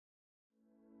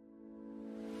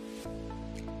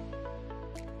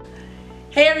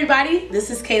Hey everybody, this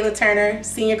is Kayla Turner,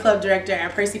 Senior Club Director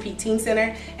at Percy Teen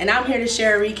Center, and I'm here to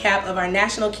share a recap of our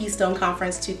National Keystone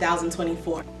Conference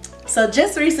 2024. So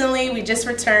just recently, we just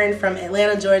returned from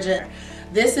Atlanta, Georgia.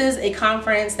 This is a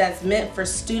conference that's meant for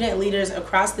student leaders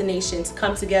across the nation to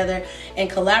come together in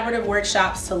collaborative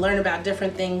workshops to learn about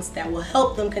different things that will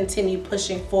help them continue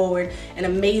pushing forward an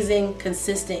amazing,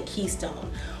 consistent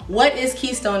Keystone. What is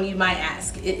Keystone, you might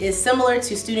ask? It is similar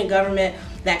to student government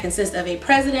that consists of a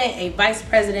president, a vice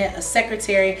president, a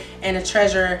secretary, and a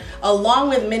treasurer, along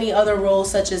with many other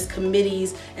roles such as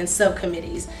committees and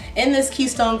subcommittees. In this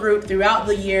Keystone group, throughout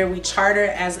the year, we charter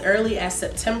as early as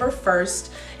September 1st,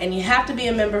 and you have to be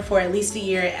a member for at least a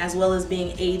year, as well as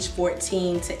being age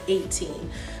 14 to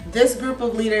 18. This group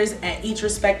of leaders at each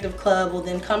respective club will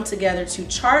then come together to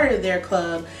charter their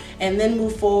club and then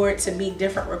move forward to meet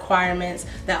different requirements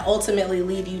that ultimately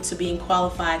lead you to being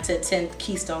qualified to attend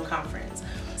Keystone Conference.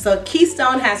 So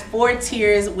Keystone has 4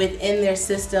 tiers within their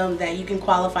system that you can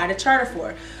qualify to charter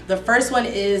for. The first one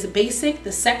is basic,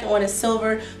 the second one is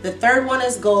silver, the third one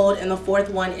is gold, and the fourth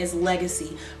one is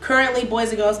legacy. Currently, Boys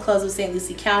and Girls Clubs of St.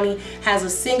 Lucie County has a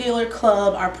singular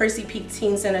club, our Percy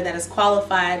Teen Center, that is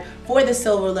qualified for the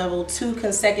silver level 2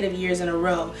 consecutive years in a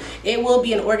row. It will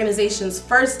be an organization's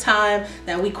first time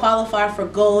that we qualify for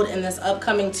gold in this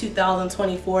upcoming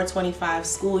 2024-25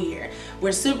 school year.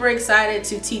 We're super excited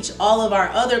to teach all of our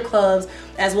other clubs,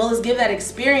 as well as give that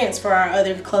experience for our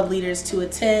other club leaders to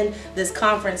attend this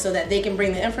conference so that they can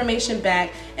bring the information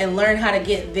back and learn how to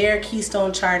get their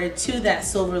Keystone charted to that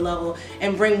silver level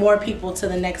and bring more people to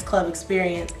the next club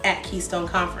experience at Keystone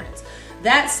Conference.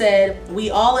 That said,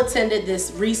 we all attended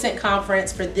this recent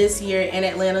conference for this year in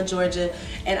Atlanta, Georgia,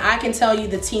 and I can tell you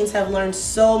the teens have learned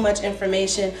so much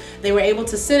information. They were able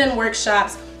to sit in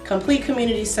workshops, complete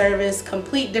community service,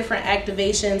 complete different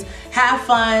activations, have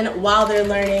fun while they're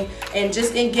learning, and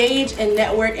just engage and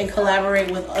network and collaborate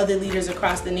with other leaders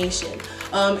across the nation.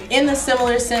 In the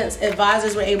similar sense,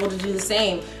 advisors were able to do the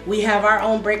same. We have our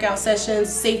own breakout sessions,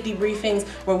 safety briefings,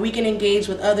 where we can engage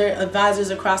with other advisors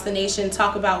across the nation,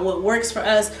 talk about what works for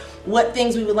us, what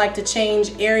things we would like to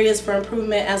change, areas for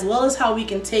improvement, as well as how we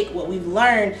can take what we've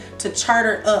learned to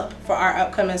charter up for our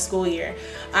upcoming school year.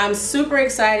 I'm super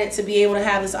excited to be able to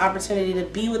have this opportunity to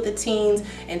be with the teens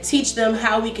and teach them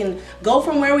how we can go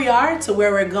from where we are to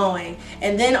where we're going,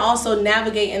 and then also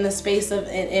navigate in the space of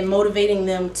and motivating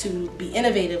them to be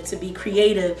innovative, to be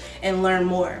creative, and learn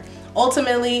more.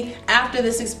 Ultimately, after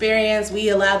this experience, we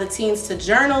allow the teens to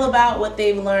journal about what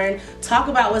they've learned, talk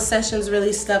about what sessions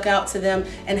really stuck out to them,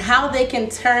 and how they can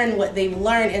turn what they've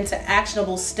learned into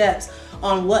actionable steps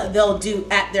on what they'll do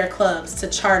at their clubs to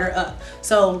charter up.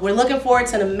 So we're looking forward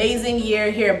to an amazing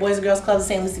year here at Boys and Girls Clubs of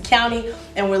St. Lucie County,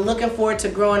 and we're looking forward to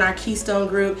growing our Keystone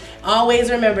group. Always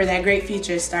remember that great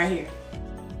futures start here.